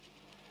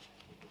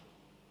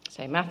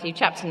So Matthew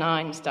chapter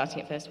 9,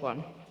 starting at verse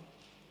 1.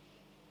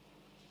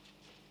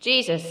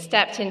 Jesus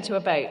stepped into a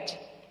boat,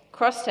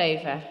 crossed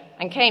over,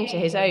 and came to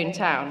his own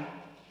town.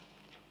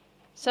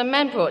 Some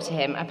men brought to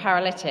him a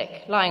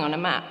paralytic lying on a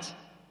mat.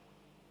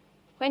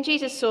 When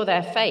Jesus saw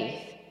their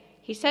faith,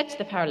 he said to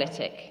the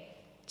paralytic,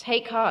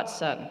 "Take heart,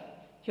 son,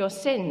 your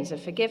sins are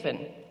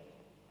forgiven."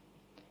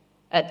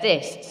 At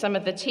this, some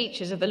of the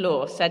teachers of the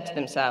law said to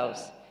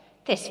themselves,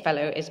 "This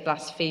fellow is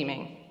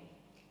blaspheming."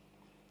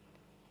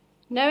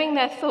 Knowing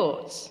their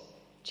thoughts,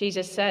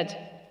 Jesus said,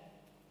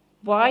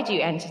 "Why do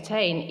you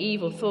entertain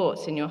evil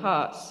thoughts in your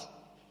hearts?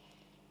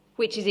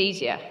 Which is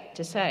easier,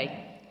 to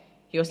say,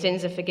 'Your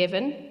sins are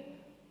forgiven,'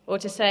 or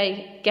to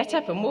say, 'Get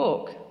up and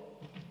walk'?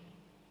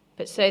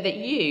 But so that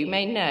you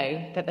may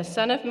know that the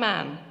Son of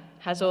Man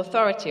has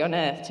authority on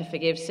earth to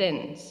forgive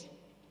sins."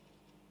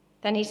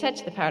 Then he said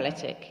to the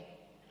paralytic,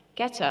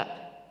 "Get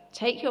up,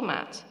 take your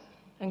mat,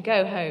 and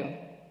go home."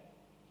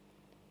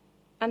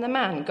 And the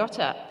man got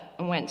up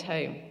and went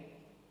home.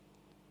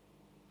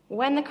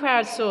 When the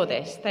crowd saw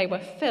this, they were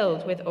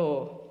filled with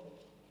awe,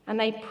 and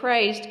they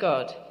praised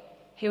God,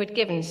 who had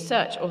given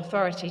such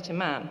authority to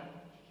man.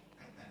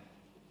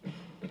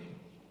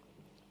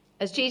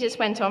 As Jesus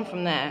went on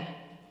from there,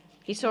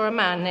 he saw a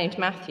man named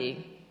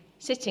Matthew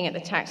sitting at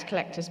the tax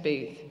collector's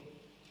booth.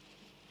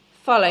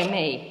 "Follow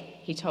me,"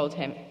 he told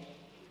him.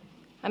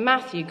 And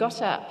Matthew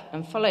got up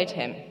and followed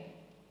him.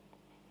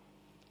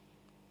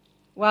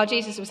 While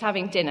Jesus was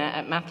having dinner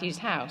at Matthew's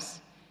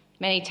house,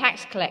 many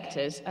tax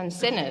collectors and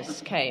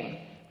sinners came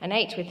and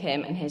ate with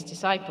him and his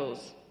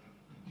disciples.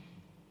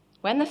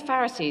 When the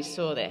Pharisees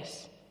saw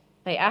this,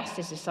 they asked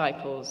his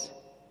disciples,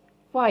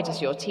 "Why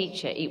does your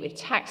teacher eat with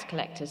tax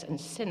collectors and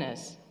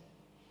sinners?"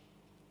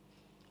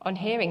 On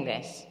hearing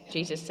this,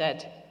 Jesus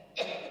said,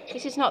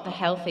 "It is not the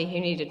healthy who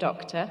need a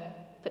doctor,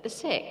 but the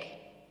sick.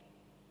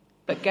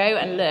 But go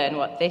and learn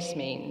what this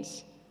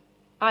means.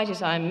 I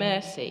desire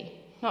mercy,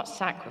 not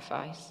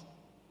sacrifice.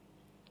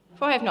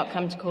 For I have not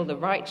come to call the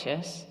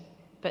righteous,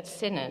 but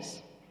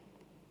sinners."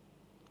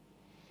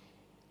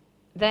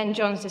 Then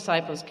John's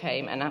disciples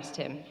came and asked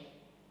him,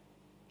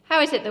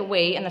 "How is it that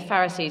we and the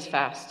Pharisees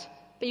fast,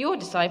 but your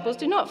disciples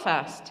do not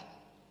fast?"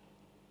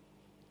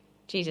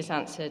 Jesus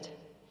answered,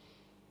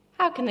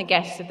 "How can the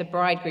guests of the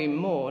bridegroom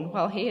mourn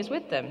while he is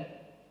with them?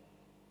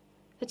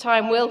 The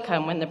time will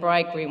come when the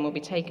bridegroom will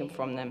be taken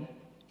from them.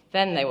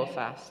 Then they will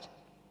fast.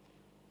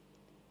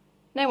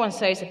 No one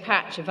sews a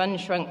patch of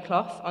unshrunk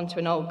cloth onto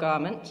an old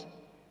garment,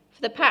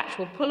 for the patch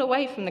will pull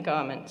away from the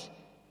garment,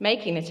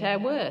 making the tear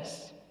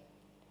worse.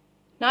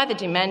 Neither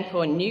do men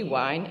pour new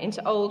wine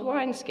into old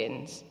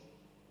wineskins.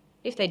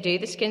 If they do,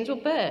 the skins will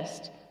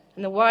burst,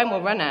 and the wine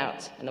will run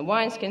out, and the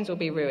wineskins will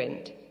be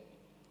ruined.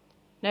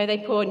 No, they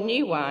pour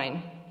new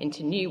wine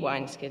into new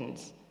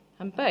wineskins,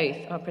 and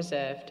both are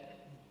preserved."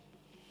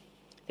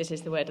 This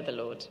is the word of the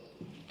Lord.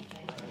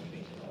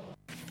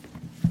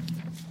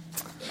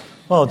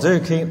 Well,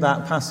 do keep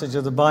that passage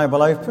of the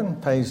Bible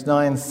open, page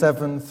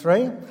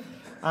 973.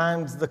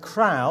 And the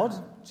crowd,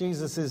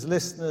 Jesus'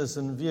 listeners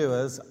and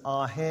viewers,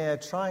 are here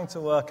trying to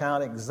work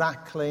out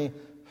exactly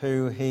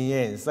who he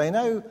is. They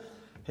know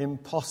him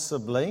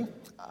possibly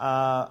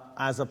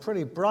as a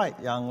pretty bright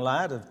young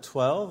lad of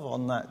 12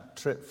 on that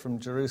trip from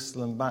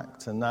Jerusalem back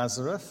to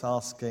Nazareth,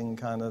 asking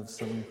kind of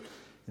some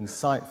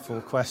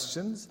insightful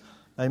questions.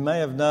 They may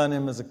have known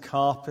him as a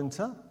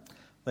carpenter.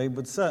 They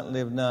would certainly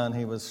have known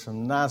he was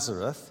from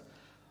Nazareth.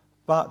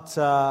 But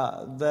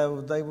they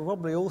would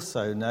probably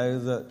also know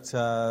that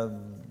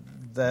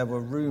there were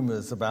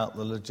rumours about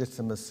the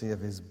legitimacy of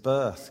his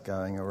birth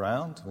going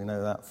around. We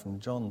know that from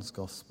John's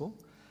Gospel.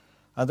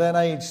 And then,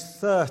 age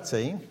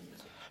 30,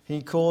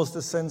 he caused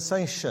a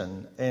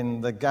sensation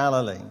in the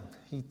Galilee.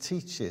 He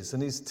teaches,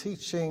 and his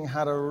teaching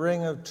had a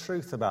ring of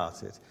truth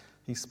about it.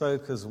 He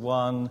spoke as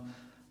one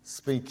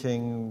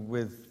speaking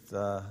with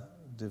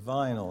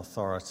divine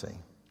authority.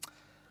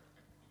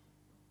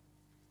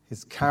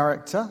 His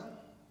character,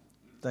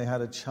 they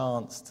had a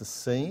chance to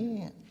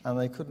see, and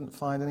they couldn't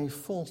find any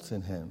fault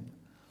in him.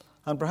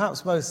 And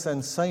perhaps most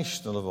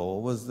sensational of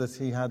all was that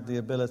he had the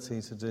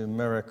ability to do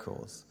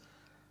miracles.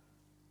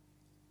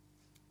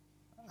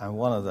 And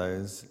one of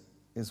those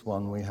is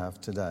one we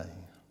have today.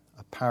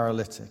 A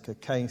paralytic, a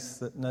case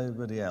that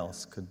nobody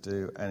else could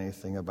do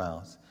anything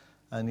about.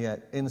 And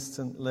yet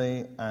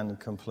instantly and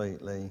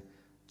completely,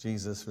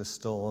 Jesus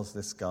restores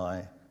this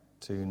guy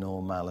to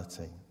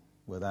normality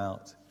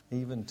without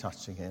even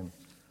touching him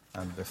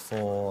and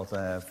before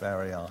their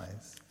very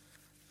eyes.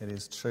 It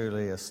is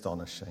truly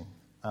astonishing,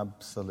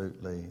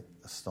 absolutely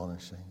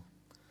astonishing.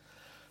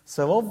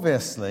 So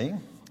obviously,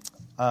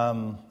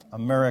 a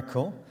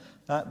miracle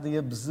that the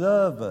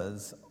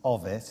observers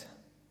of it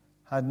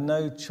had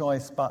no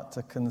choice but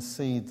to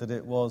concede that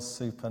it was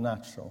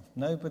supernatural.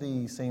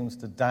 Nobody seems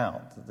to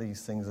doubt that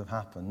these things have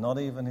happened, not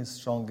even his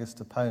strongest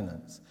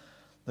opponents.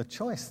 The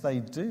choice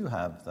they do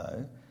have,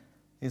 though,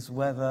 is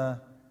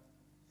whether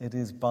it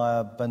is by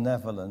a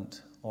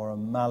benevolent or a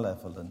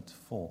malevolent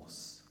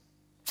force.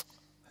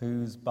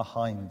 Who's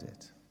behind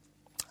it?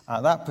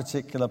 At that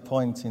particular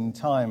point in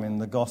time in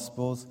the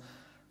Gospels,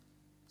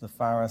 the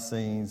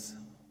Pharisees,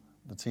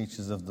 the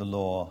teachers of the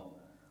law,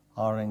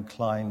 are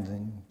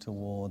inclining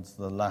towards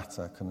the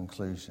latter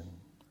conclusion.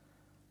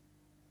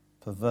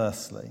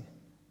 Perversely,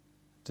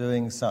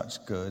 doing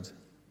such good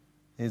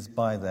is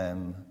by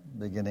them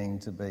beginning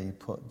to be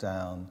put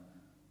down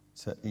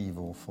to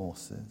evil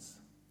forces.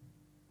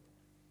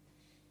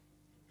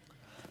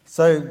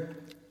 So,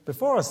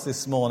 before us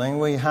this morning,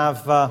 we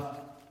have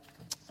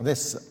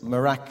this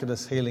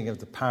miraculous healing of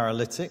the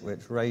paralytic,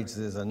 which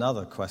raises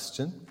another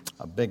question,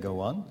 a bigger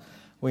one.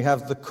 We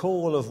have the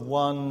call of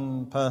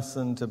one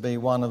person to be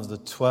one of the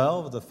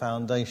 12, the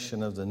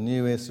foundation of the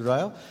new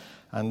Israel,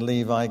 and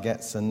Levi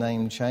gets a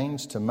name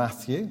change to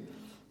Matthew.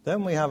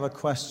 Then we have a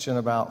question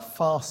about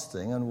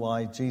fasting and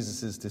why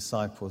Jesus'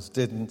 disciples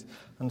didn't.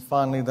 And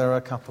finally, there are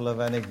a couple of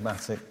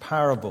enigmatic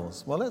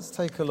parables. Well, let's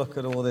take a look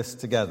at all this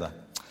together.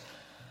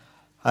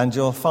 And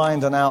you'll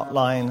find an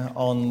outline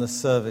on the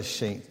service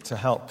sheet to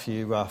help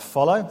you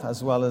follow,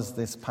 as well as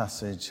this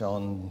passage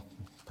on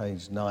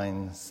page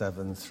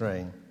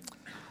 973.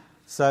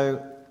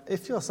 So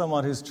if you're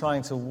someone who's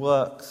trying to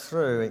work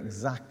through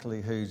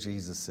exactly who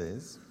Jesus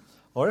is,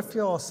 or if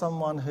you're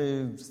someone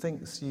who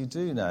thinks you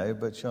do know,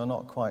 but you're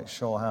not quite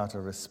sure how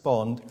to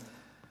respond,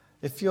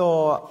 if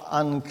you're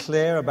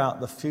unclear about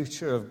the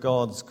future of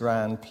God's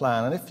grand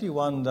plan, and if you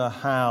wonder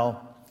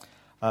how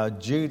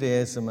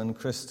Judaism and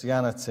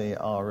Christianity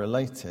are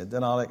related,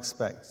 then I'll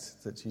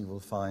expect that you will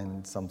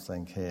find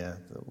something here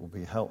that will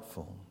be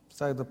helpful.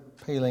 So the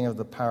healing of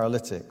the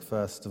paralytic,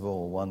 first of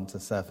all,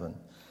 1-7.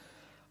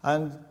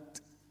 And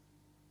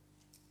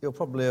you're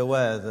probably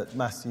aware that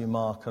Matthew,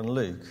 Mark and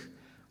Luke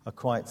are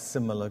quite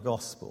similar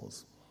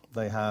Gospels.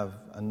 They have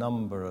a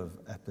number of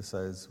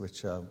episodes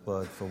which are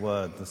word for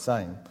word the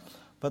same.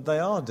 But they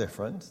are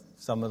different.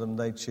 Some of them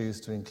they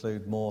choose to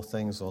include more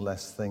things or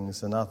less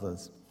things than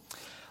others.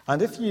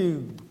 And if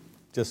you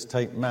just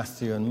take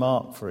Matthew and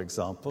Mark, for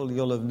example,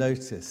 you'll have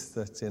noticed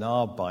that in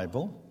our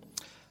Bible,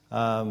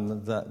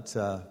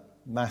 that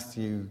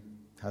Matthew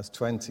has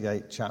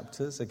 28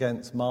 chapters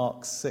against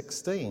Mark's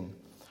 16.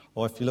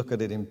 Or if you look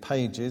at it in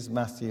pages,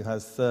 Matthew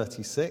has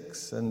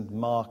 36 and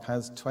Mark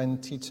has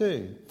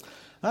 22.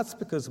 That's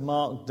because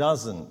Mark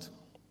doesn't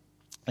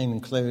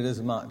include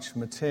as much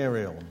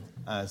material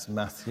as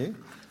Matthew.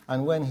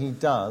 And when he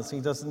does,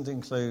 he doesn't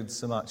include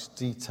so much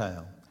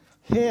detail.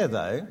 Here,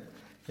 though,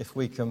 if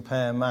we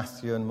compare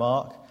Matthew and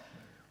Mark,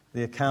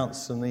 the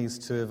accounts from these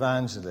two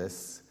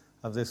evangelists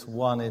of this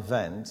one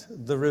event,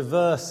 the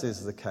reverse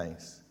is the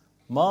case.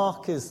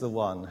 Mark is the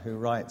one who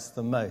writes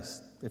the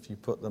most, if you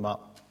put them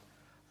up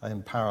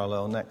in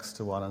parallel next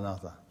to one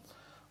another.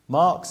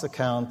 Mark's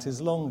account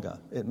is longer.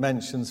 It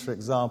mentions, for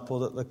example,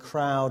 that the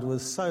crowd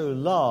was so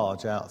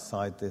large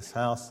outside this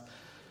house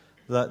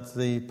that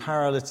the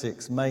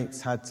paralytic's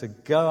mates had to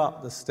go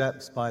up the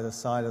steps by the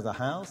side of the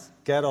house,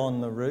 get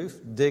on the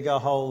roof, dig a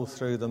hole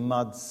through the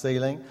mud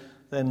ceiling,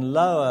 then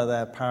lower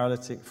their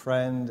paralytic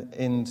friend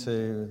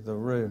into the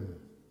room.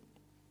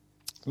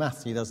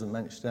 Matthew doesn't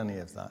mention any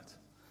of that.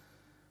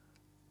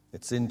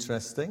 It's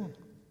interesting,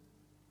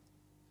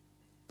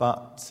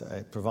 but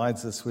it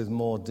provides us with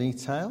more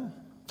detail,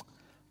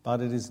 but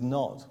it is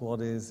not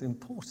what is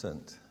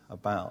important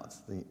about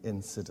the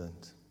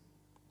incident.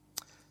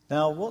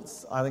 Now,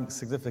 what's, I think,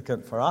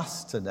 significant for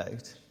us to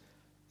note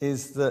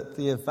is that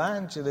the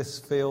evangelists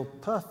feel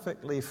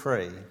perfectly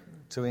free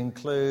to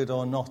include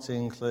or not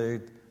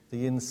include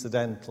the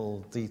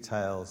incidental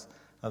details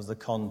of the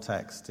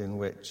context in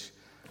which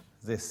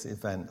this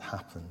event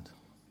happened.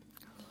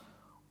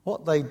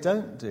 What they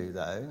don't do,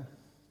 though,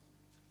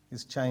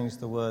 is change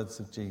the words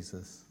of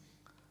Jesus.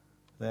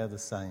 They're the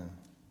same.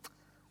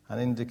 An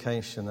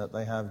indication that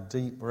they have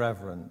deep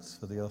reverence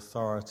for the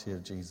authority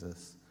of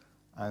Jesus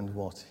and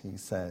what he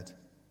said.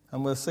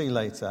 And we'll see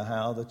later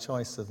how the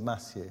choice of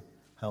Matthew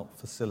helped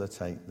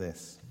facilitate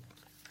this.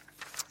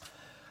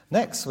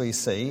 Next we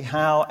see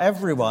how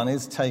everyone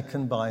is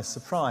taken by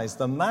surprise.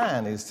 The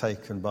man is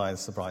taken by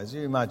surprise.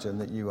 You imagine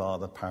that you are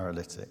the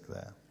paralytic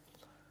there.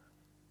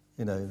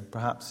 You know,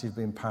 perhaps you've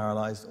been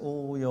paralyzed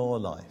all your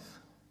life.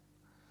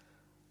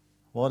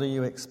 What are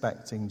you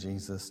expecting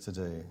Jesus to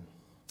do?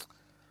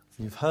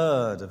 You've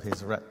heard of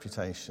his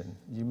reputation.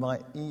 You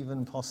might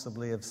even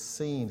possibly have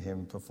seen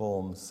him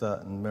perform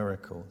certain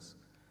miracles.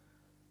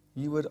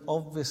 You would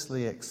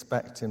obviously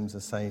expect him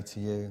to say to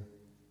you,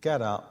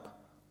 "Get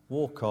up,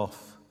 walk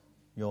off,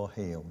 you're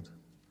healed."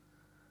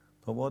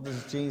 But what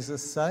does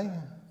Jesus say?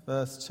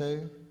 Verse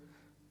 2,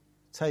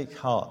 "Take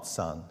heart,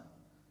 son,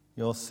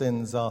 your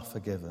sins are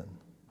forgiven."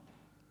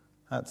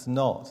 That's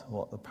not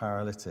what the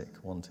paralytic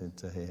wanted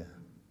to hear,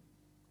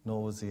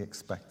 nor was he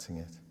expecting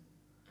it.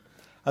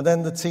 And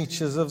then the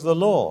teachers of the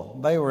law,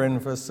 they were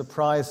in for a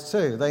surprise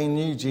too. They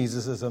knew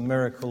Jesus as a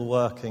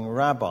miracle-working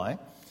rabbi.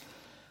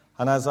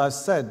 And as I've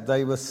said,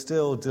 they were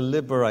still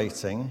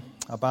deliberating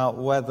about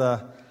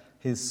whether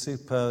his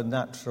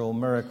supernatural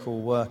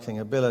miracle-working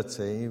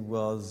ability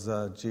was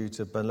due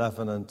to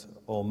benevolent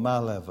or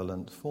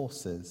malevolent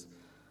forces.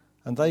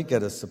 And they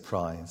get a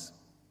surprise,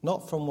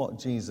 not from what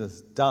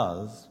Jesus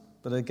does,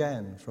 but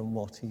again from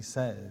what he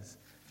says.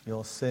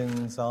 your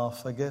sins are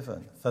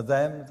forgiven. For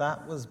them,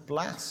 that was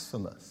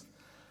blasphemous.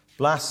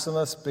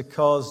 Blasphemous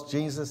because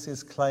Jesus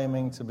is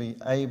claiming to be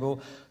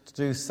able to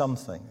do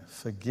something,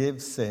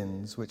 forgive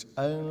sins, which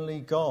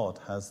only God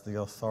has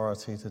the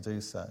authority to do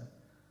so.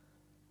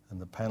 And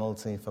the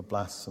penalty for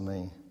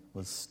blasphemy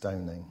was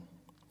stoning.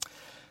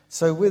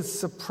 So with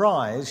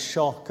surprise,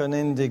 shock, and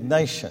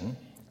indignation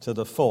to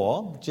the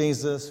fore,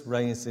 Jesus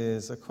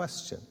raises a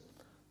question,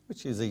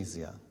 which is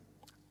easier,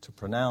 to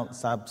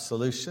pronounce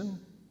absolution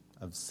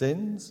of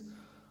sins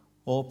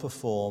or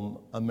perform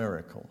a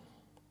miracle.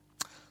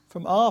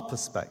 From our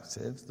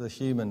perspective, the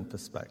human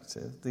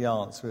perspective, the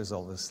answer is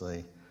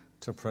obviously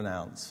to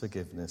pronounce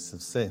forgiveness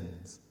of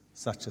sins.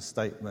 Such a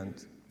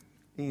statement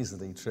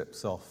easily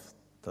trips off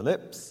the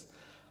lips,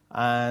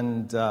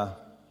 and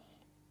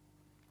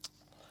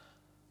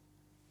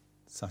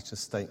such a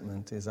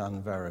statement is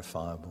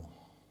unverifiable.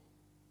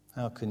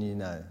 How can you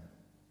know?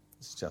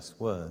 It's just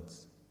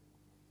words.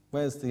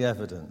 Where's the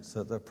evidence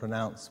that the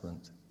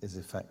pronouncement is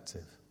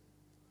effective?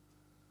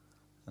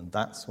 And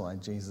that's why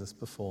Jesus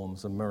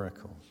performs a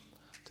miracle,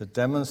 to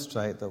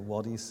demonstrate that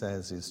what he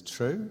says is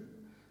true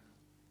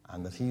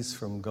and that he's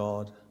from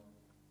God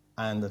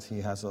and that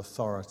he has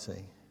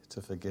authority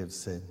to forgive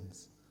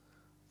sins.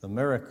 The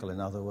miracle, in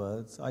other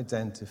words,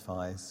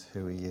 identifies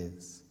who he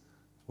is.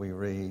 We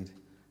read,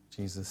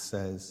 Jesus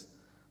says,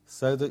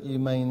 "So that you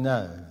may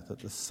know that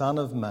the Son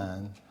of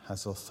Man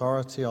has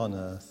authority on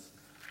earth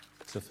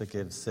to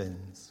forgive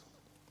sins."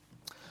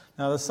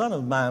 Now, the Son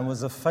of Man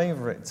was a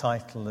favourite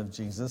title of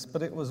Jesus,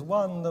 but it was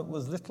one that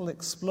was little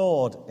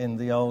explored in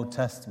the Old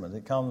Testament.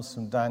 It comes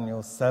from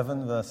Daniel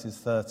 7, verses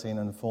 13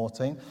 and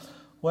 14,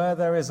 where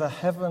there is a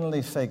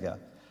heavenly figure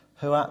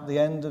who at the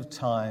end of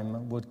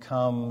time would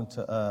come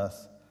to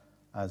earth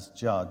as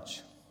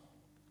judge.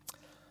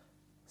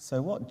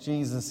 So what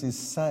Jesus is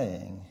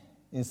saying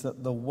is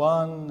that the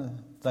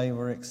one they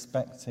were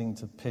expecting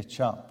to pitch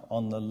up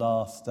on the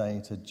last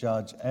day to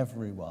judge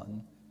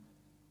everyone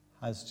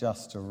has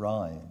just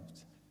arrived.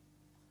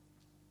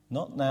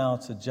 Not now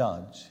to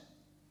judge,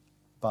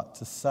 but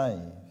to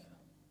save.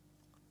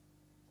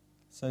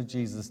 So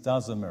Jesus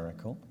does a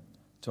miracle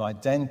to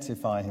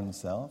identify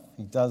himself.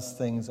 He does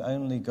things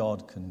only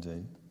God can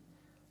do.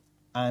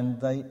 And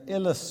they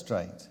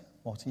illustrate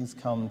what he's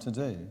come to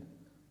do,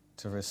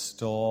 to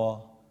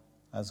restore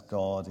as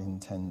God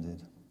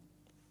intended.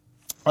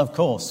 Of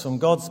course, from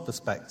God's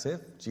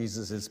perspective,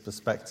 Jesus'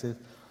 perspective,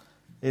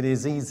 it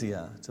is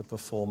easier to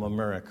perform a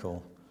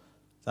miracle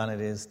than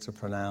it is to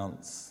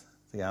pronounce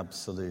the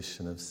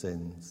absolution of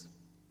sins.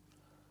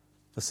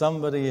 For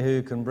somebody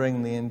who can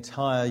bring the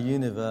entire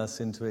universe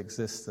into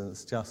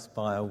existence just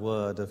by a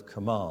word of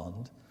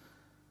command,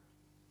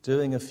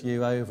 doing a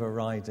few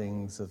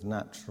overridings of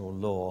natural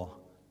law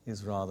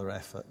is rather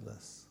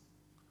effortless.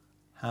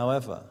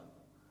 Or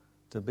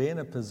to be in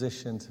a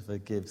position to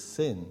forgive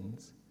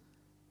sins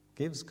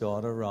gives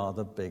God a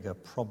rather bigger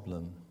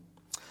problem.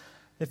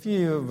 If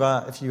you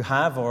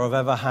have or have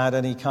ever had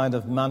any kind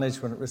of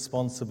management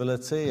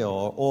responsibility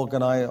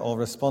or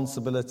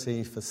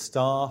responsibility for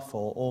staff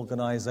or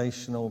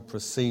organisational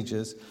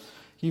procedures,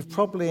 you've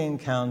probably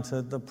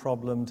encountered the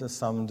problem to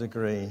some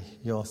degree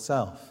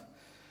yourself.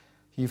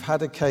 You've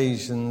had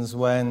occasions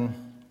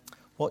when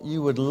what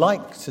you would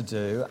like to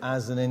do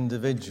as an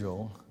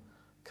individual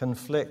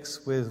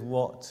conflicts with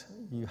what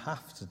you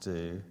have to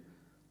do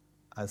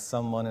as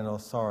someone in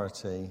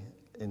authority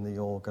in the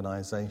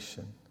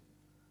organisation.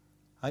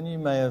 And you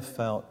may have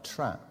felt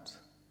trapped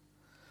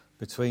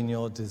between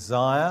your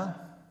desire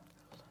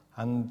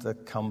and the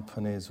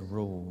company's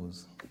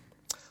rules.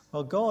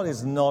 Well, God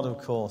is not, of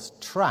course,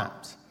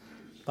 trapped,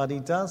 but he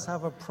does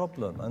have a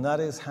problem, and that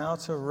is how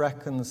to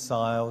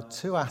reconcile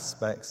two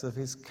aspects of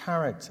his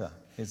character,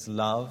 his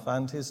love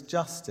and his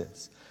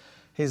justice.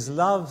 His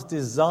love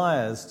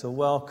desires to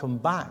welcome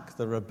back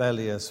the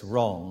rebellious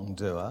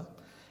wrongdoer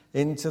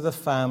into the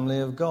family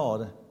of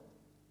God.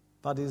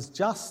 But his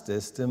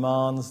justice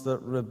demands that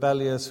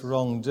rebellious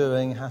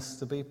wrongdoing has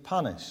to be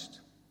punished.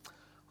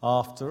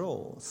 After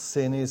all,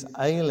 sin is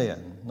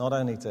alien, not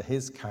only to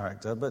his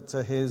character, but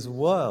to his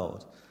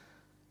world.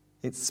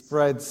 It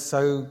spreads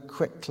so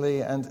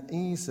quickly and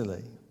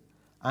easily,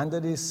 and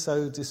it is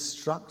so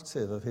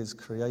destructive of his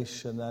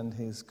creation and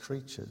his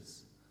creatures.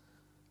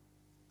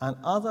 And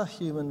other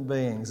human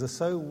beings are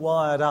so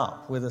wired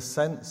up with a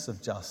sense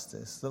of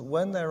justice that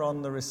when they're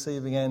on the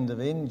receiving end of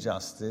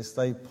injustice,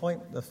 they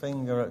point the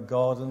finger at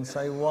God and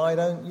say, "Why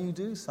don't you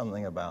do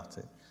something about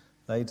it?"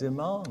 They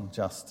demand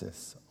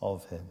justice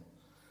of him.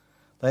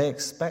 They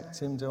expect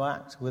him to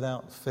act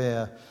without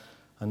fear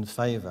and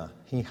favour.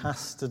 He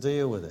has to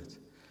deal with it.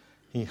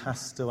 He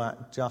has to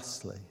act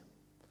justly.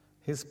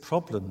 His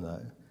problem,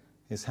 though,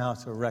 is how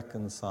to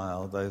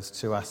reconcile those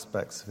two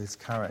aspects of his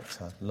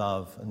character,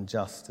 love and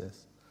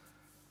justice.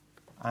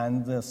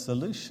 And the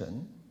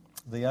solution,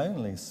 the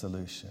only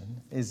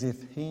solution, is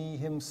if he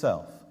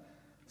himself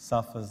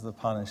suffers the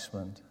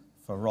punishment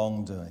for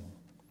wrongdoing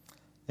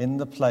in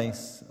the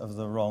place of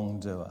the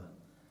wrongdoer,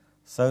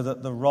 so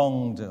that the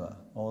wrongdoer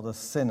or the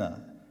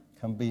sinner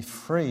can be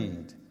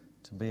freed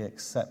to to be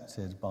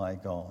accepted by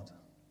God.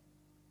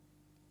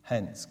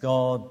 Hence,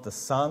 God, the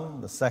Son,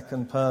 the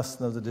second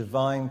person of the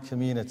divine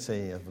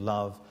community of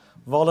love,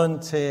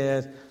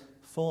 volunteered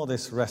for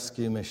this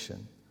rescue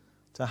mission,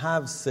 to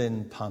have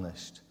sin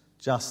punished,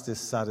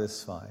 justice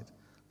satisfied,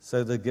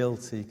 so the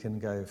guilty can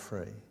go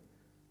free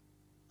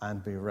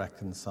and be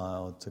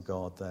reconciled to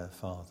God their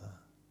Father.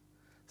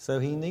 So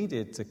he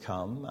needed to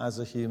come as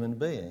a human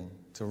being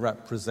to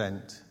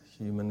represent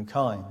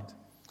humankind.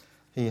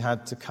 He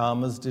had to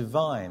come as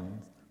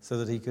divine so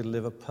that he could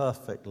live a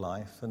perfect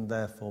life and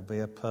therefore be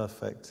a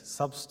perfect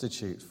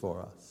substitute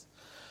for us.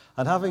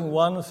 And having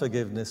won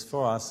forgiveness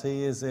for us,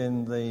 he is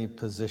in the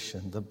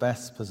position, the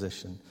best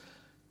position,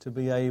 to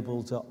be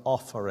able to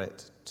offer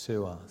it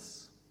to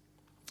us.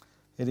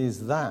 It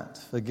is that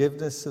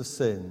forgiveness of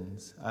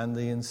sins and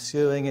the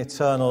ensuing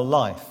eternal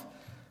life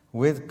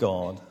with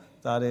God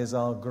that is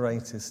our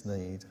greatest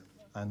need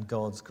and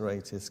God's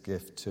greatest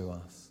gift to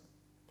us.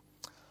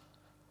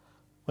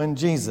 When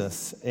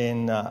Jesus,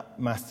 in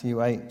Matthew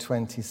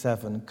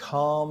 8:27,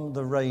 calmed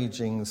the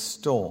raging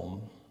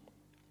storm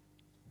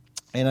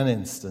in an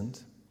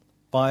instant,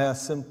 by a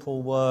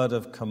simple word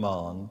of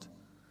command,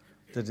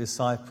 the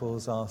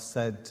disciples are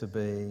said to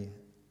be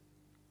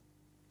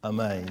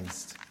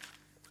amazed.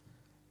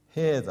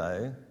 Here,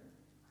 though,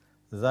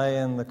 they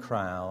and the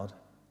crowd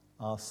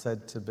are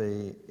said to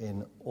be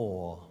in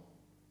awe.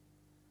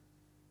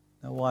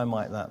 Now, why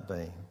might that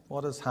be?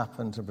 What has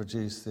happened to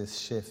produce this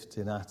shift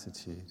in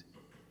attitude?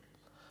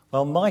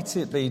 Well, might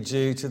it be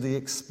due to the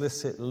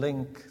explicit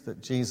link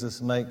that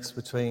Jesus makes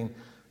between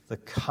the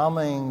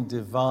coming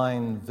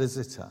divine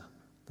visitor,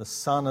 the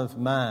Son of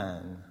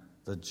Man,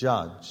 the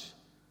Judge,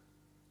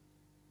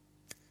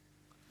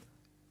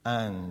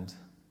 and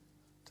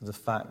to the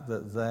fact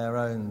that their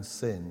own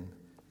sin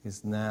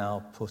is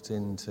now put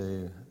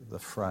into the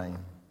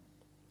frame?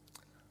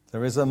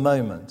 There is a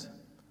moment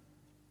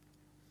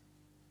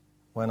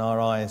when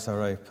our eyes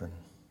are open,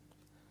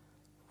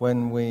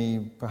 when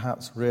we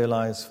perhaps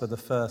realize for the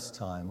first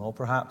time, or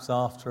perhaps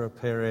after a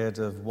period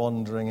of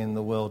wandering in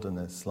the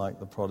wilderness like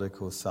the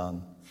prodigal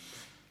son,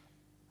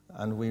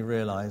 and we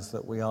realize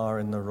that we are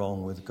in the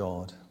wrong with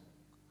God,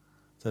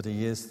 that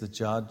he is the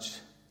judge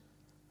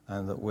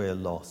and that we're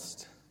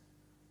lost.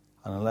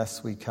 And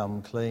unless we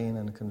come clean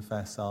and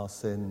confess our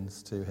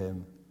sins to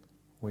him,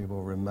 we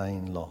will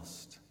remain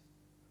lost.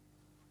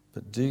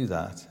 But do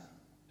that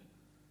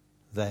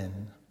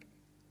then,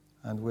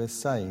 and we're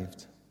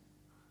saved.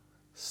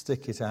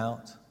 Stick it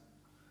out,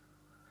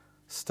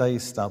 stay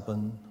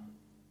stubborn,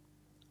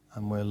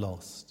 and we're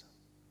lost.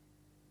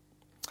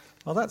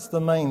 Well, that's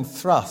the main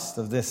thrust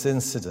of this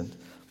incident,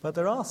 but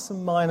there are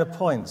some minor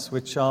points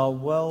which are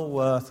well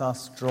worth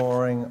us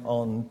drawing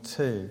on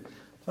to.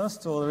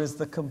 First of all, there is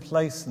the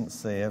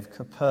complacency of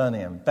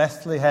Capernaum.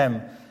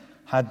 Bethlehem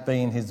had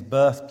been his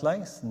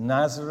birthplace,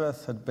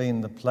 Nazareth had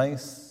been the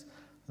place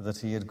that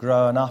he had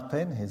grown up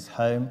in, his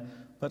home,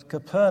 but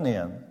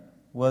Capernaum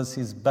was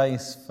his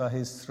base for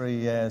his 3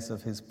 years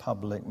of his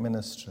public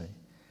ministry.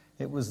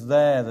 It was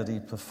there that he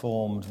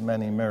performed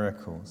many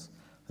miracles,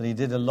 that he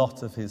did a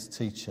lot of his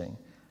teaching.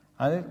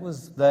 And it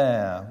was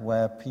there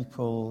where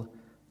people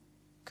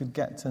could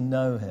get to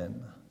know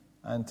him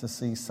and to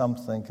see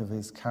something of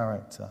his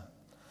character.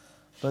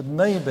 But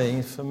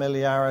maybe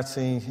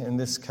familiarity, in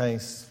this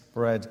case,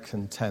 bred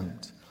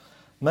contempt.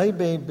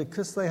 Maybe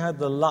because they had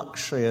the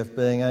luxury of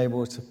being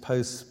able to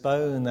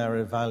postpone their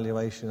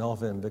evaluation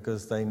of him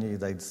because they knew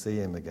they'd see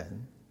him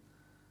again,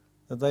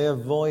 that they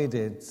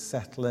avoided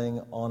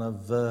settling on a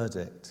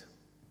verdict.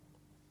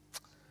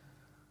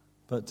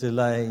 But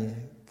delay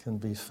can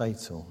be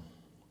fatal.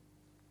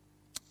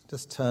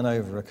 Just turn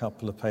over a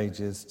couple of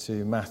pages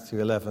to Matthew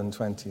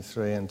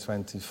 11:23 and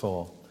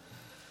 24.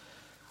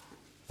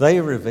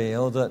 They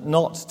reveal that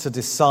not to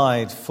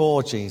decide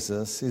for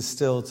Jesus is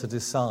still to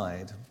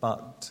decide,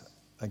 but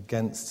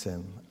against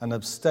him. An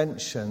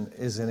abstention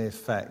is in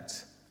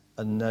effect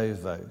a no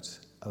vote,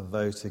 a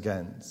vote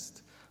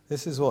against.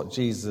 This is what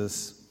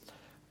Jesus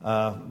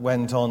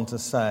went on to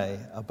say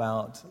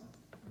about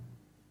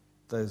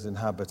those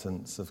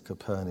inhabitants of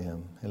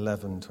Capernaum,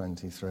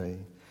 11:23.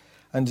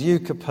 And you,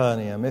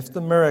 Capernaum, if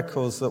the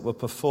miracles that were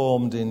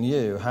performed in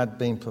you had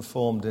been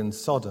performed in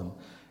Sodom,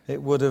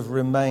 it would have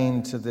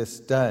remained to this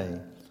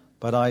day.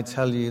 But I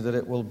tell you that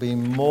it will be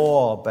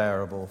more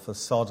bearable for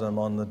Sodom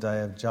on the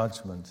day of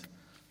judgment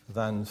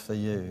than for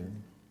you.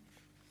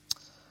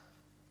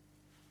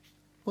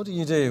 What do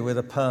you do with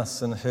a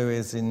person who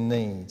is in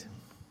need?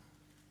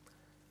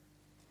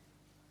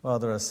 Well,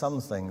 there are some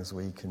things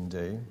we can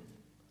do,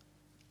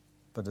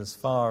 but as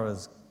far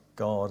as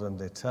God and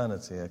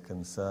eternity are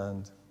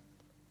concerned,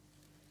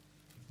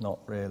 not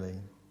really.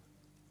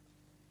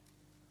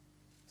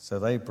 So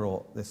they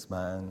brought this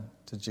man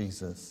to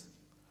Jesus.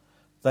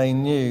 They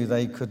knew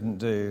they couldn't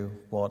do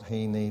what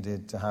he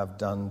needed to have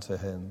done to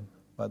him,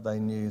 but they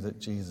knew that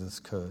Jesus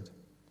could.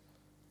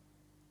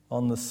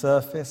 On the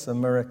surface, a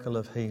miracle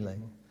of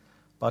healing,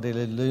 but it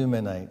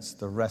illuminates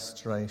the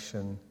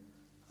restoration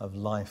of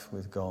life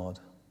with God.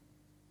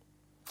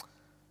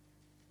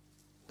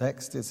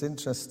 Next, it's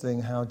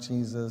interesting how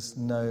Jesus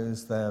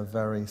knows their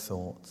very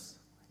thoughts.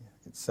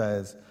 It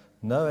says,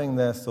 knowing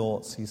their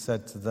thoughts, he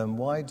said to them,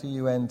 "Why do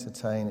you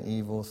entertain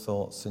evil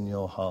thoughts in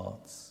your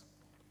hearts?"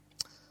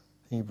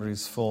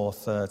 Hebrews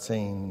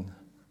 4:13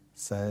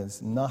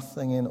 says,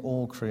 "Nothing in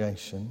all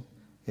creation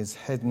is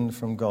hidden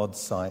from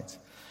God's sight.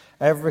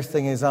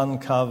 Everything is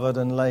uncovered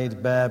and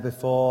laid bare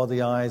before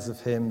the eyes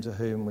of him to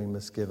whom we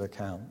must give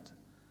account."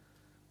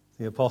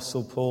 The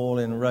Apostle Paul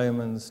in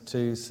Romans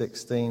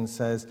 2:16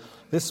 says,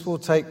 "This will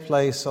take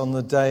place on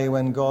the day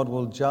when God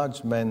will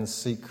judge men's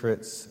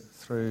secrets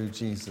through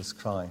Jesus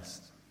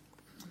Christ."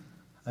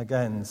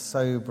 Again,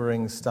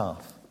 sobering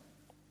stuff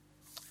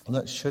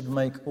that should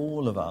make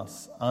all of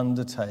us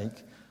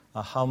undertake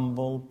a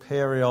humble,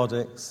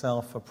 periodic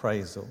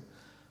self-appraisal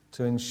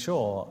to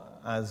ensure,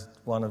 as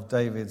one of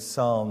David's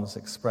psalms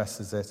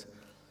expresses it,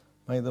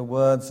 "May the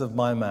words of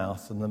my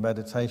mouth and the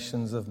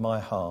meditations of my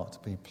heart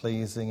be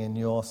pleasing in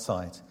your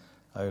sight,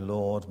 O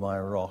Lord, my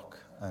rock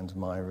and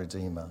my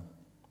redeemer."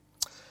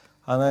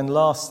 And then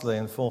lastly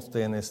and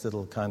fourthly in this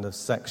little kind of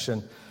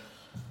section,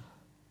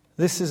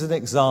 this is an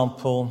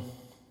example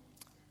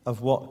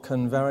of what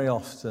can very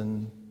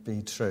often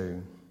be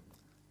true,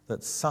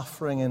 that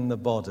suffering in the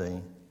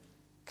body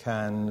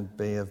can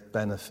be of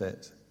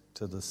benefit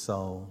to the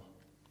soul.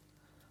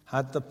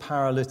 Had the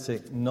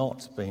paralytic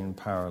not been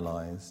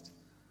paralyzed,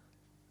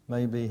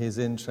 maybe his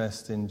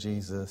interest in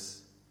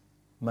Jesus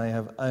may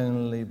have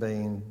only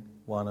been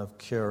one of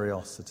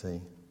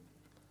curiosity.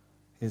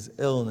 His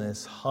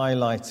illness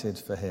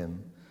highlighted for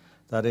him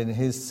that in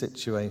his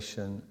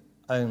situation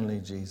only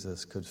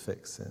Jesus could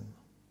fix him.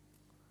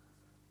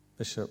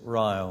 Bishop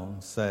Ryle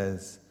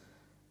says,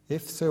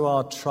 "If through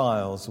our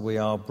trials we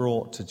are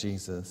brought to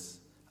Jesus,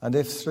 and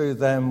if through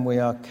them we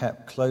are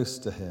kept close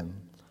to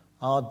him,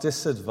 our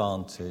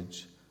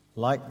disadvantage,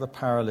 like the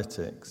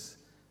paralytics,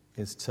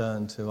 is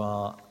turned to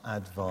our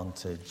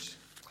advantage."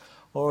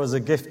 Or as a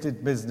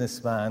gifted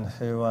businessman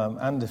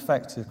and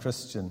effective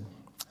Christian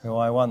who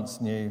I once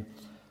knew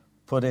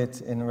put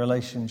it in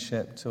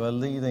relationship to a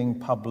leading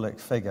public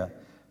figure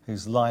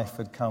whose life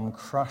had come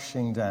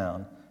crushing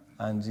down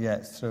and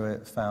yet through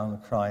it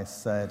found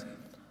Christ, said,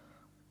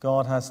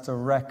 "God has to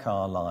wreck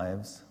our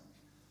lives,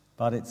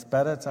 but it's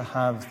better to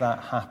have that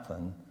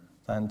happen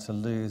than to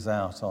lose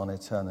out on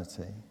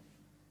eternity.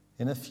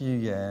 In a few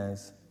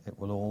years, it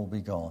will all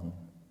be gone,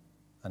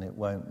 and it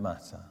won't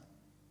matter.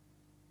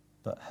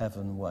 But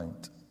heaven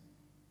won't."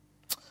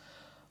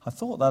 I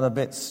thought that a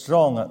bit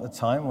strong at the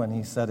time when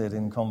he said it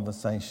in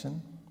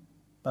conversation,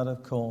 but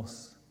of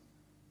course,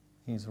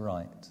 he's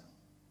right.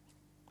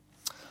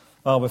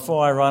 Well,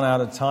 before I run out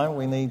of time,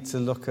 we need to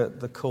look at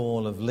the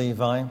call of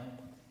Levi,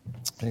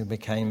 who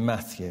became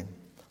Matthew.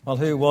 Well,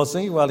 who was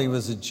he? Well, he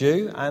was a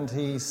Jew, and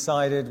he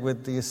sided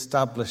with the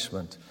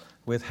establishment,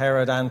 with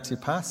Herod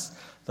Antipas,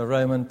 the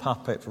Roman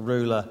puppet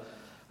ruler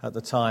at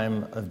the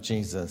time of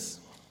Jesus.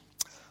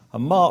 A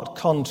marked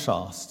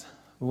contrast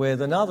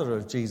with another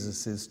of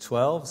Jesus'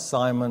 12,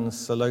 Simon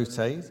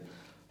Zelotes,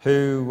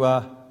 who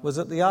was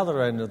at the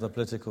other end of the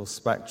political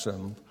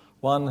spectrum,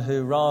 one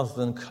who, rather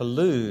than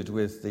collude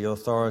with the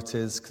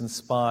authorities,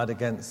 conspired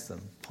against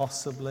them,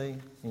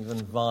 possibly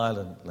even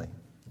violently.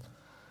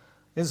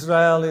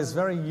 Israel is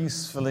very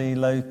usefully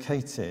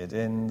located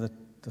in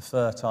the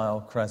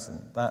Fertile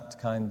Crescent, that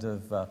kind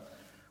of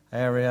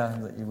area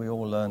that we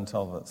all learnt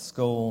of at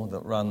school,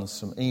 that runs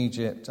from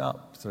Egypt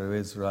up through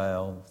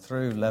Israel,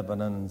 through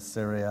Lebanon,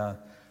 Syria,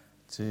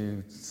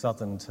 to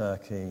southern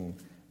Turkey,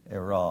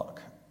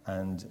 Iraq,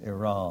 and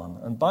Iran.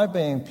 And by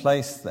being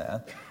placed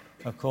there,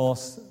 of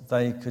course,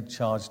 they could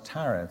charge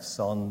tariffs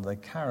on the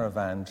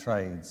caravan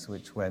trades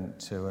which went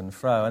to and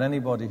fro, and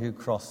anybody who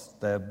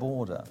crossed their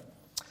border.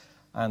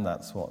 And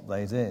that's what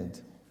they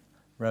did.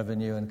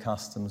 Revenue and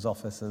customs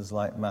officers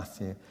like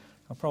Matthew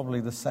are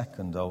probably the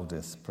second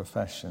oldest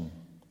profession.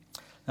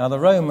 Now, the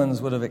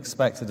Romans would have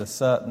expected a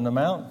certain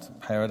amount.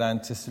 Herod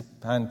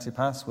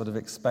Antipas would have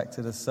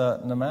expected a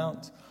certain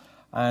amount.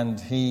 And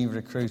he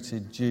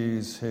recruited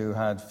Jews who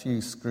had few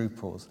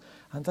scruples.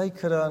 And they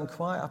could earn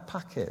quite a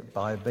packet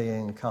by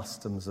being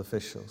customs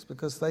officials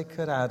because they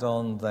could add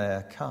on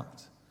their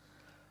cut.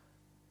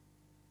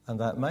 And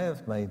that may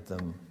have made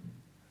them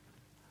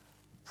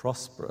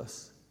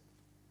prosperous,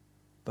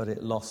 but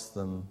it lost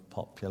them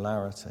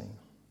popularity.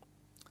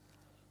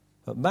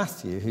 But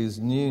Matthew, whose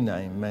new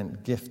name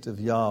meant gift of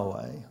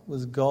Yahweh,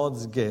 was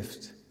God's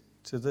gift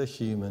to the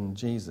human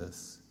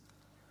Jesus,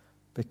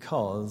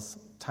 because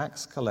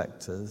tax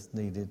collectors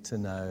needed to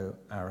know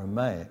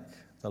Aramaic,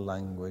 the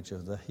language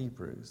of the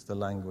Hebrews, the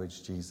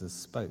language Jesus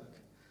spoke.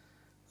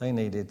 They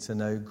needed to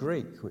know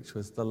Greek, which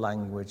was the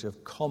language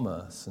of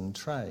commerce and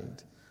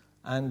trade,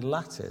 and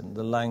Latin,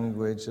 the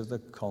language of the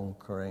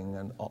conquering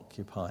and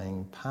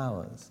occupying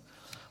powers.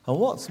 And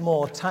what's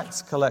more,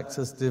 tax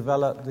collectors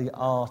developed the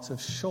art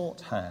of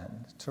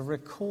shorthand to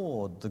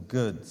record the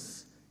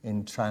goods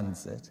in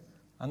transit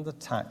and the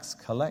tax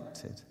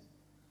collected.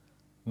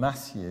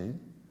 Matthew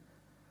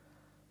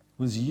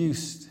was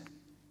used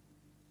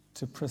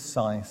to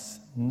precise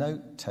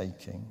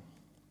note-taking.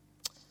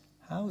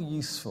 How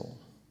useful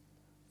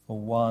for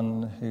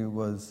one who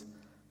was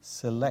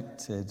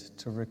selected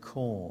to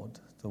record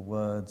the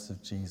words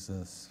of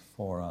Jesus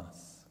for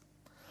us.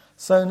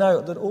 So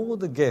note that all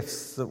the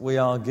gifts that we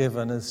are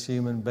given as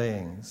human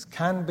beings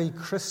can be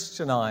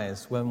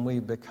Christianized when we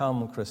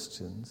become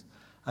Christians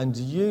and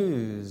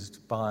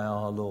used by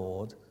our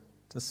Lord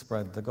to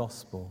spread the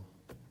gospel.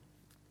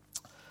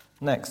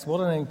 Next,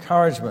 what an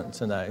encouragement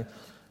to know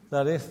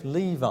that if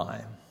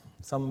Levi,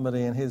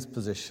 somebody in his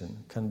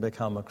position, can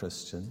become a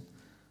Christian,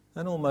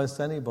 then almost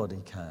anybody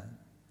can.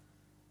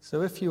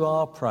 So if you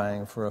are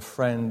praying for a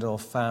friend or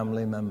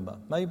family member,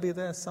 maybe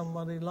there's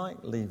somebody like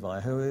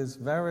Levi who is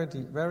very,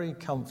 very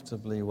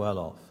comfortably well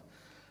off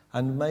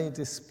and may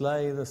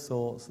display the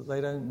thoughts that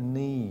they don't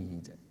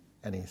need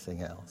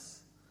anything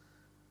else.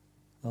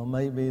 Or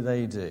maybe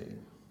they do.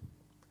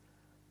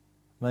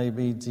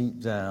 Maybe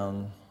deep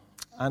down,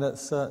 and at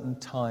certain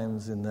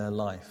times in their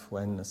life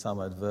when some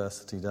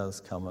adversity does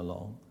come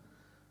along,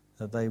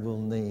 that they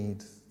will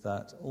need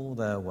that all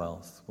their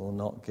wealth will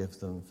not give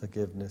them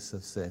forgiveness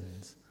of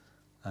sins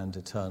and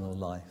eternal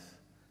life.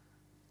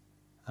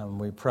 And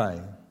we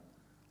pray,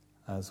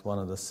 as one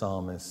of the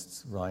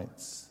psalmists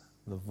writes,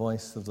 the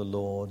voice of the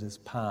Lord is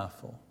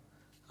powerful,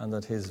 and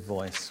that his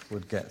voice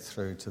would get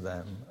through to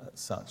them at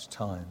such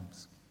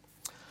times.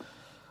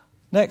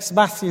 Next,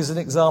 Matthew is an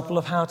example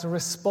of how to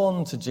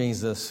respond to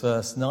Jesus,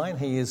 verse 9.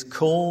 He is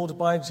called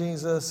by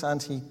Jesus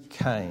and he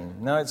came.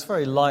 Now, it's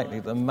very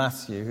likely that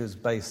Matthew, who's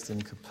based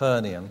in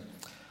Capernaum,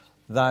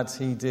 that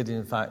he did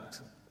in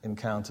fact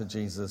encounter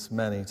Jesus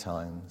many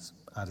times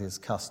at his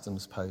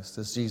customs post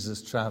as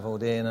Jesus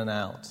travelled in and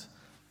out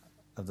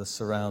of the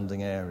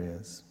surrounding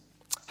areas.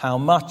 How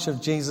much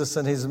of Jesus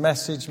and his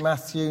message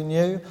Matthew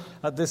knew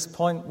at this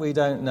point, we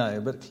don't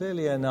know, but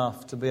clearly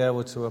enough to be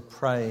able to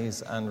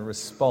appraise and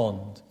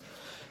respond.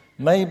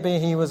 Maybe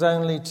he was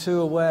only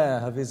too aware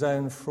of his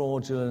own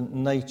fraudulent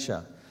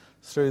nature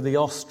through the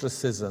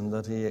ostracism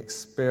that he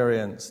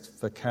experienced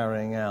for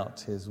carrying out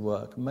his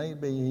work.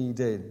 Maybe he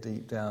did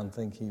deep down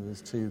think he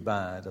was too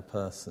bad a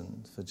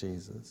person for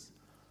Jesus.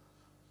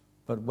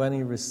 But when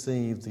he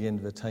received the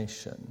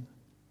invitation,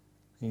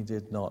 he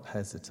did not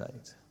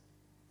hesitate.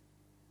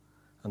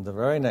 And the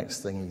very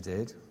next thing he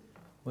did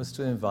was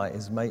to invite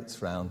his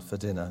mates round for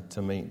dinner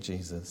to meet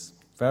Jesus.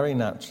 Very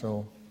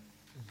natural,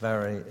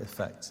 very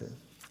effective.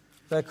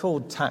 They're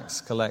called tax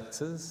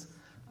collectors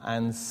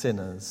and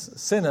sinners.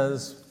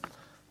 Sinners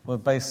were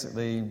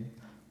basically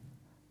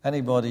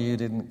anybody who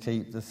didn't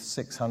keep the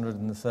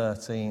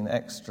 613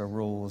 extra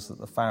rules that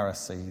the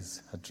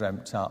Pharisees had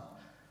dreamt up,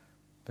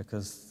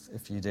 because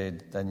if you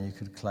did, then you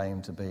could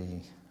claim to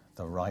be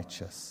the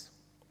righteous.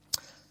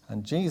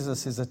 And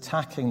Jesus is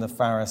attacking the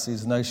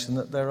Pharisees' notion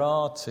that there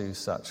are two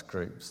such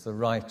groups, the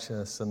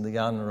righteous and the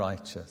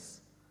unrighteous.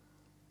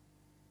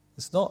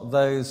 It's not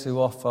those who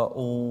offer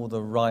all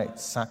the right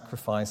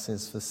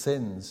sacrifices for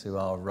sins who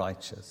are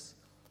righteous,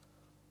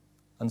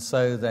 and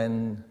so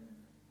then,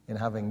 in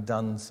having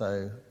done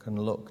so, can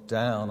look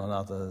down on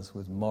others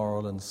with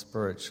moral and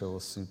spiritual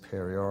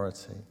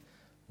superiority.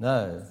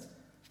 No,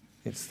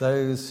 it's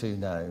those who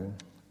know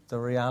the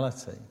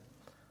reality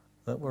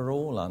that we're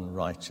all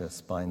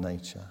unrighteous by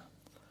nature,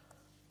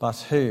 but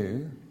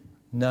who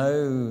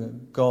know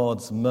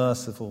God's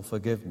merciful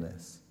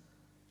forgiveness.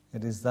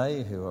 It is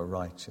they who are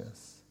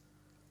righteous,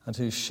 and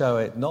who show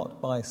it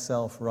not by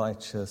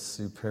self-righteous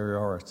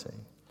superiority,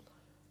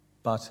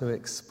 but who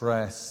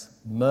express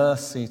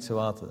mercy to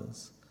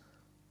others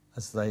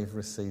as they've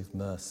received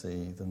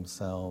mercy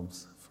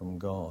themselves from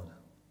God.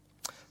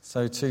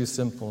 So 2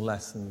 simple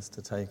lessons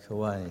to take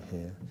away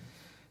here.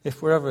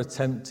 If we're ever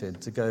tempted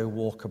to go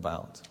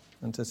walkabout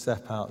and to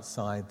step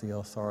outside the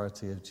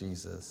authority of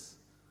Jesus,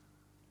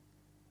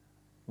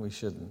 we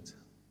shouldn't.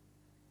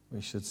 We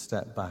should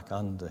step back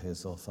under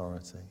his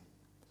authority.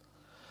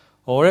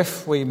 Or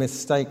if we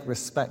mistake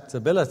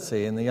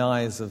respectability in the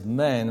eyes of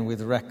men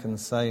with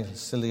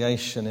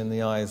reconciliation in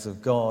the eyes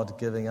of God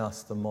giving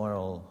us the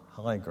moral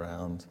high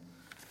ground,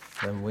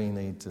 then we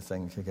need to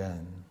think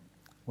again.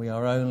 We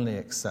are only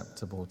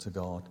acceptable to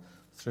God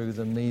through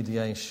the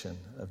mediation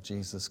of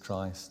Jesus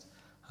Christ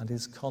and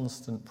his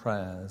constant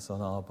prayers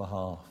on our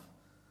behalf.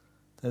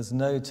 There's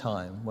no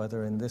time,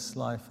 whether in this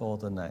life or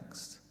the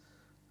next,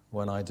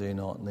 when I do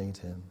not need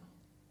him.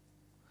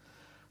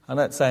 And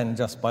let's end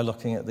just by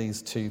looking at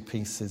these 2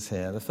 pieces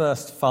here. The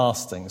first,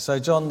 fasting. So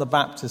John the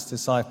Baptist's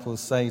disciples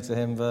say to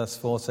him, verse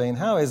 14,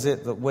 "How is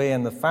it that we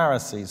and the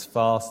Pharisees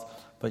fast,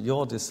 but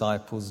your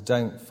disciples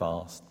don't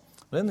fast?"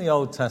 Well, in the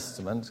Old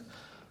Testament,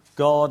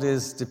 God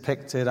is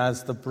depicted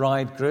as the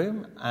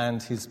bridegroom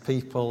and his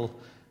people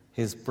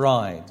his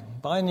bride.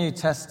 By New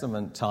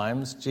Testament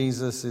times,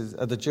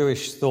 the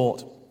Jews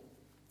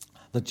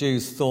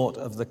thought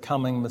of the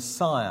coming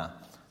Messiah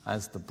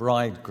as the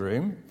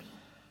bridegroom,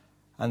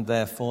 and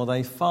therefore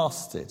they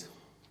fasted.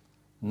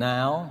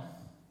 Now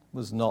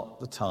was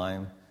not the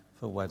time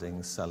for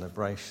wedding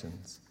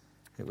celebrations.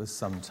 It was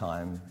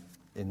sometime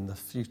in the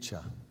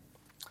future.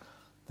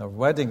 The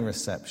wedding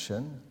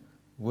reception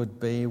would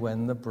be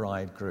when the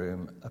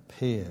bridegroom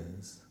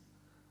appears.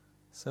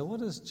 So what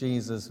does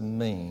Jesus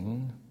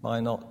mean by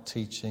not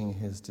teaching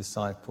his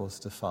disciples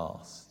to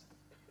fast?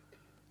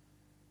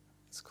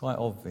 It's quite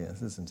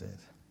obvious, isn't it?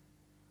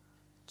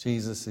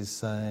 Jesus is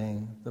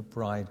saying the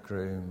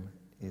bridegroom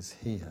is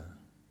here.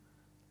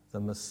 The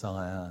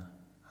Messiah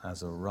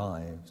has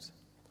arrived.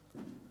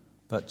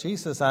 But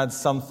Jesus adds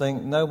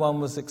something no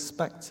one was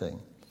expecting.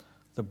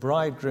 The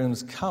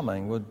bridegroom's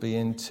coming would be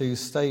in 2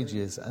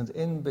 stages, and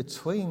in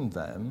between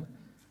them,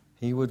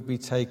 he would be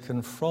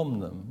taken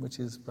from them, which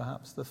is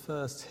perhaps the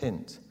first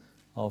hint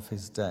of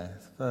his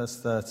death.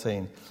 Verse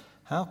 13,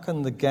 how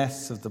can the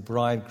guests of the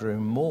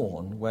bridegroom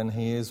mourn when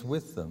he is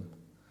with them?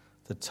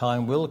 The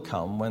time will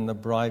come when the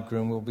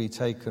bridegroom will be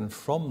taken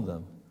from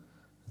them.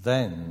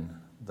 Then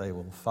they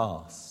will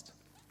fast.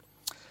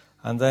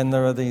 And then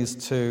there are these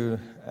 2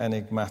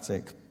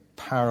 enigmatic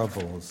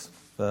parables,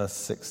 verse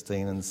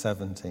 16 and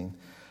 17.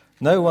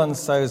 No one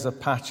sews a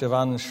patch of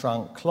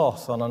unshrunk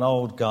cloth on an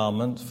old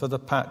garment, for the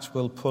patch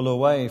will pull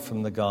away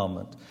from the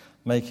garment,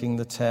 making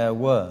the tear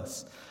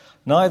worse.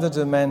 Neither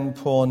do men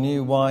pour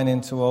new wine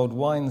into old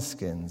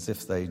wineskins.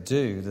 If they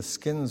do, the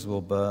skins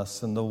will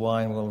burst and the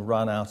wine will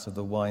run out of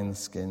the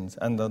wineskins,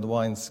 and the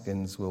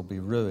wineskins will be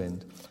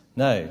ruined.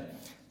 No,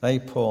 they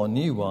pour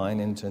new wine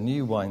into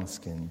new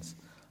wineskins,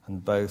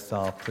 and both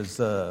are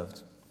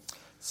preserved.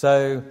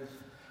 So,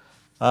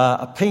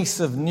 a piece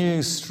of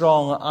new,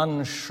 strong,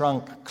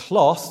 unshrunk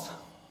cloth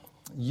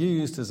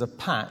used as a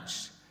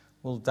patch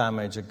will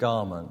damage a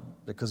garment,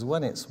 because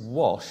when it's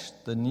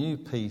washed, the new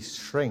piece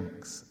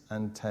shrinks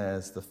and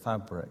tears the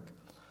fabric.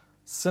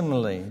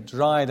 Similarly,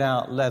 dried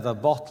out leather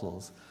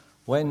bottles,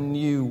 when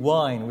new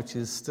wine, which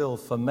is still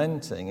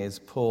fermenting, is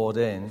poured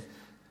in,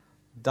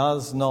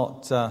 does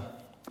not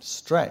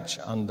stretch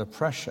under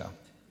pressure,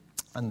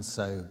 and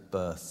so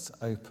bursts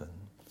open.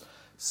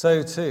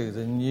 So too,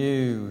 the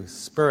new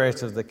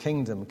spirit of the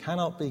kingdom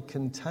cannot be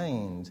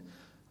contained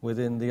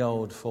within the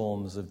old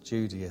forms of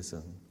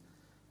Judaism.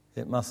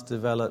 It must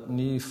develop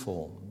new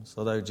forms,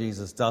 although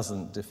Jesus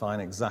doesn't define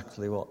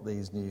exactly what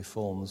these new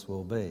forms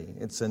will be.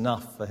 It's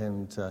enough for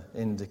him to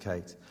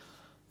indicate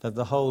that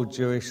the whole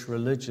Jewish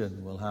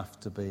religion will have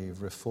to be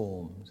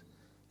reformed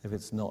if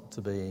it's not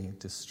to be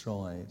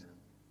destroyed.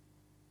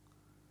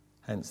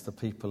 Hence, the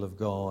people of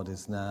God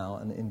is now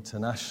an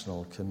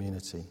international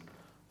community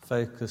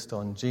focused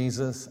on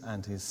Jesus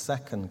and his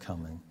second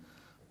coming,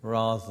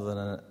 rather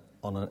than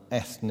on an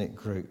ethnic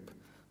group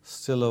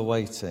still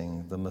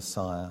awaiting the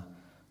Messiah,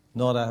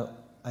 not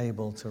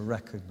able to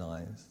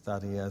recognize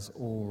that he has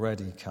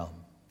already come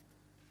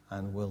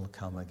and will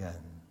come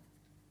again.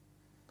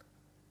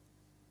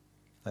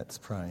 Let's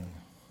pray.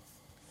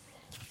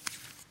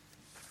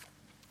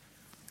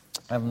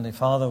 Heavenly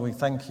Father, we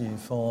thank you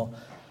for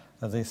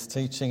this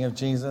teaching of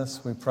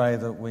Jesus. We pray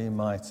that we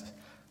might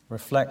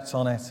reflect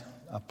on it,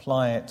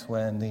 apply it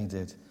where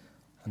needed,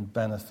 and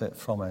benefit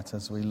from it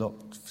as we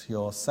look to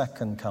your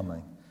second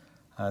coming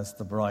as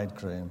the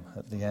bridegroom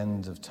at the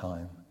end of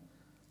time,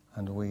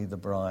 and we the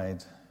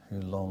bride who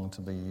long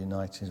to be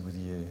united with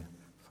you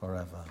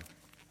forever.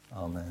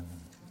 Amen.